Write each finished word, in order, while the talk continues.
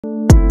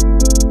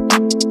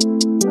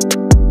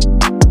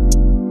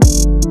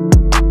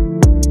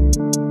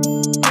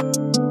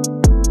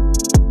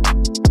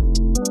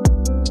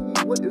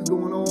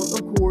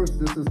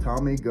is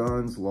Tommy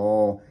Guns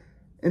Law.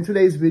 And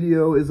today's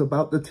video is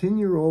about the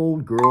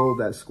 10-year-old girl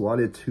that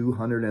squatted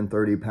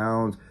 230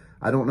 pounds.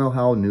 I don't know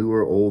how new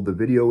or old the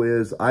video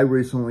is. I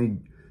recently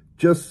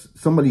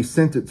somebody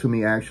sent it to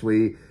me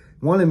actually,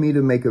 wanted me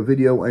to make a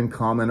video and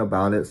comment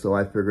about it, so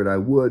I figured I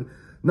would.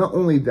 Not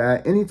only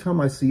that,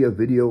 anytime I see a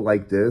video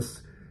like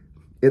this,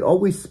 it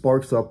always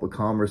sparks up a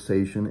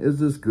conversation. Is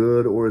this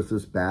good or is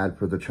this bad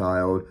for the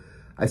child?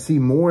 I see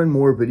more and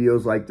more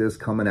videos like this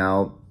coming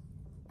out.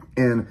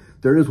 And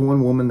there is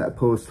one woman that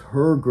posts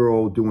her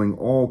girl doing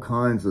all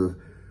kinds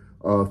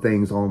of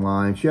things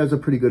online. She has a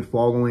pretty good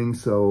following,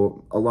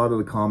 so a lot of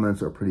the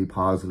comments are pretty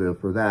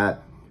positive for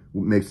that,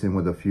 mixed in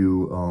with a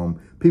few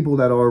people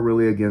that are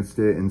really against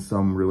it and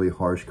some really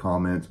harsh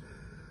comments.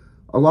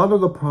 A lot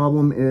of the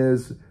problem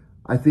is,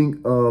 I think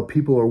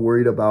people are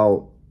worried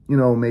about, you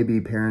know,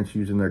 maybe parents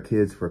using their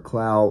kids for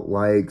clout,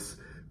 likes,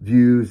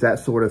 views, that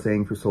sort of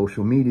thing for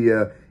social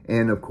media.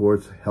 And of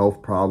course,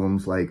 health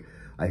problems. Like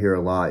I hear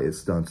a lot, it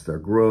stunts their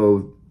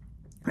growth,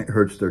 it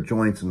hurts their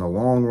joints in the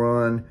long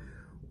run,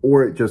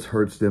 or it just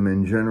hurts them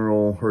in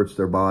general, hurts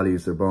their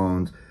bodies, their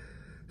bones.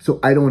 So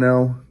I don't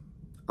know.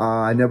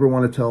 I never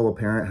want to tell a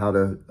parent how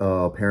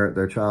to parent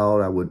their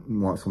child. I would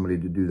want somebody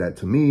to do that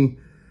to me.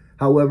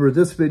 However,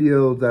 this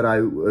video that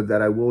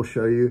I will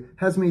show you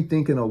has me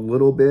thinking a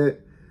little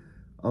bit.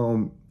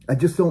 I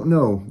just don't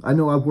know. I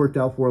know I've worked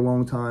out for a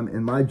long time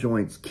and my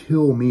joints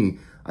kill me.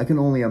 I can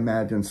only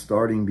imagine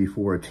starting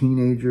before a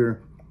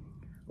teenager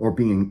or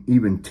being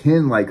even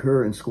 10 like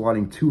her and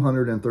squatting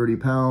 230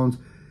 pounds.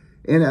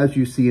 And as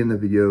you see in the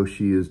video,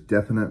 she is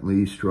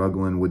definitely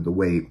struggling with the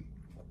weight.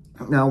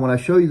 Now, when I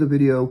show you the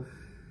video,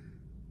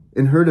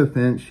 in her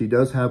defense, she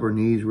does have her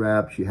knees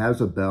wrapped, she has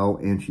a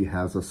belt, and she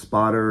has a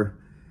spotter.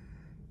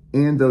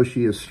 And though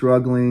she is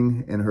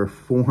struggling and her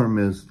form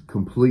is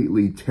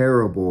completely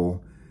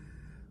terrible,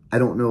 I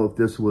don't know if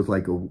this was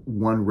like a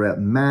 1 rep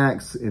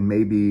max, and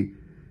maybe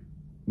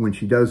when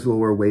she does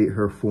lower weight,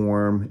 her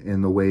form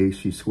and the way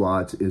she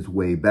squats is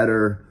way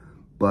better.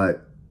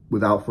 But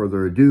without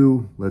further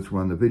ado, let's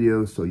run the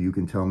video so you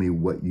can tell me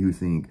what you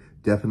think.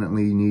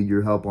 Definitely need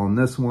your help on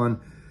this one,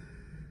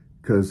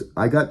 because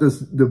I got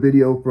the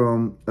video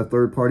from a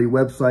third-party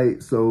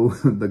website, so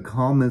the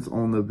comments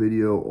on the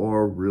video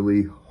are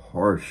really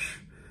harsh.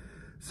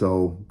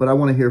 So, but I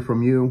want to hear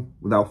from you.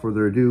 Without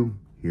further ado,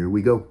 here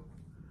we go.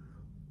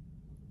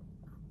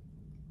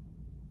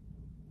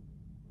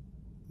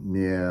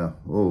 Yeah,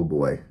 oh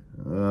boy.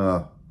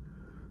 Well,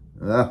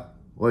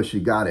 she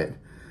got it.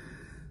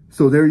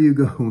 So there you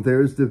go.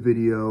 There's the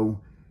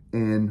video.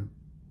 And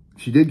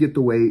she did get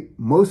the weight.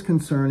 Most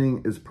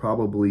concerning is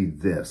probably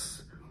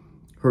this.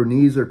 Her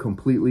knees are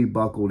completely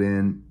buckled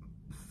in.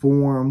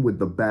 Form with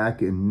the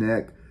back and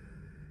neck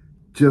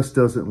just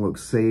doesn't look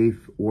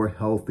safe or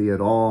healthy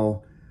at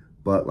all.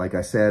 But like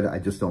I said, I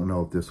just don't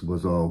know if this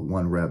was a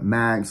 1 rep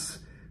max.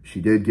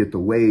 She did get the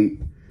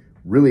weight.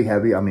 Really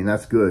heavy. I mean,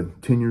 that's good.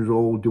 10 years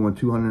old doing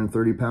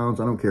 230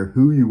 pounds. I don't care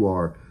who you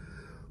are.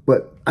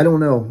 But I don't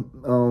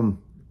know.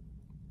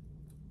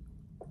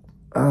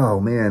 Oh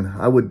man,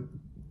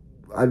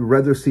 I'd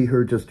rather see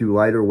her just do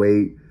lighter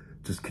weight,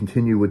 just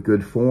continue with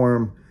good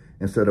form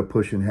instead of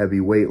pushing heavy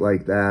weight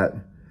like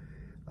that.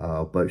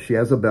 But she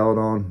has a belt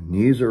on,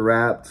 knees are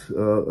wrapped,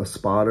 a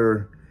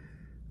spotter.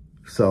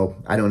 So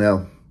I don't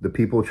know. The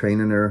people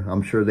training her,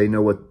 I'm sure they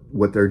know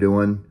what they're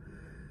doing.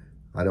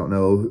 I don't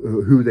know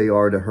who they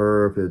are to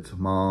her, if it's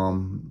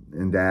mom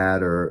and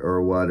dad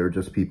or what, or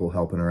just people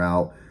helping her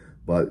out.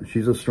 But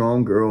she's a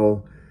strong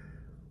girl.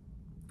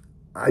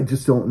 I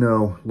just don't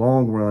know.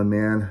 Long run,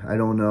 man. I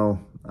don't know.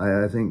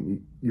 I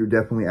think you're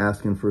definitely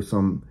asking for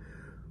some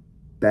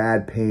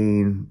bad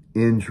pain,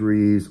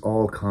 injuries,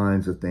 all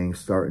kinds of things,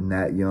 starting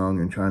that young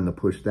and trying to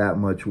push that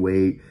much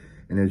weight.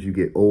 And as you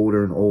get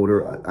older and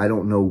older, I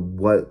don't know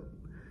what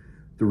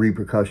the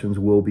repercussions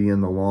will be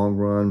in the long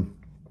run.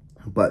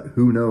 But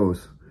who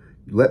knows?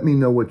 Let me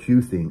know what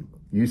you think.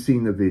 You've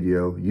seen the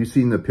video. You've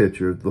seen the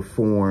picture, the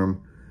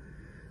form.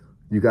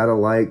 You got to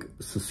like,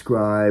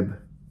 subscribe,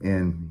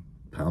 and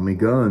Tommy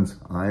Guns.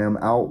 I am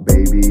out,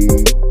 baby.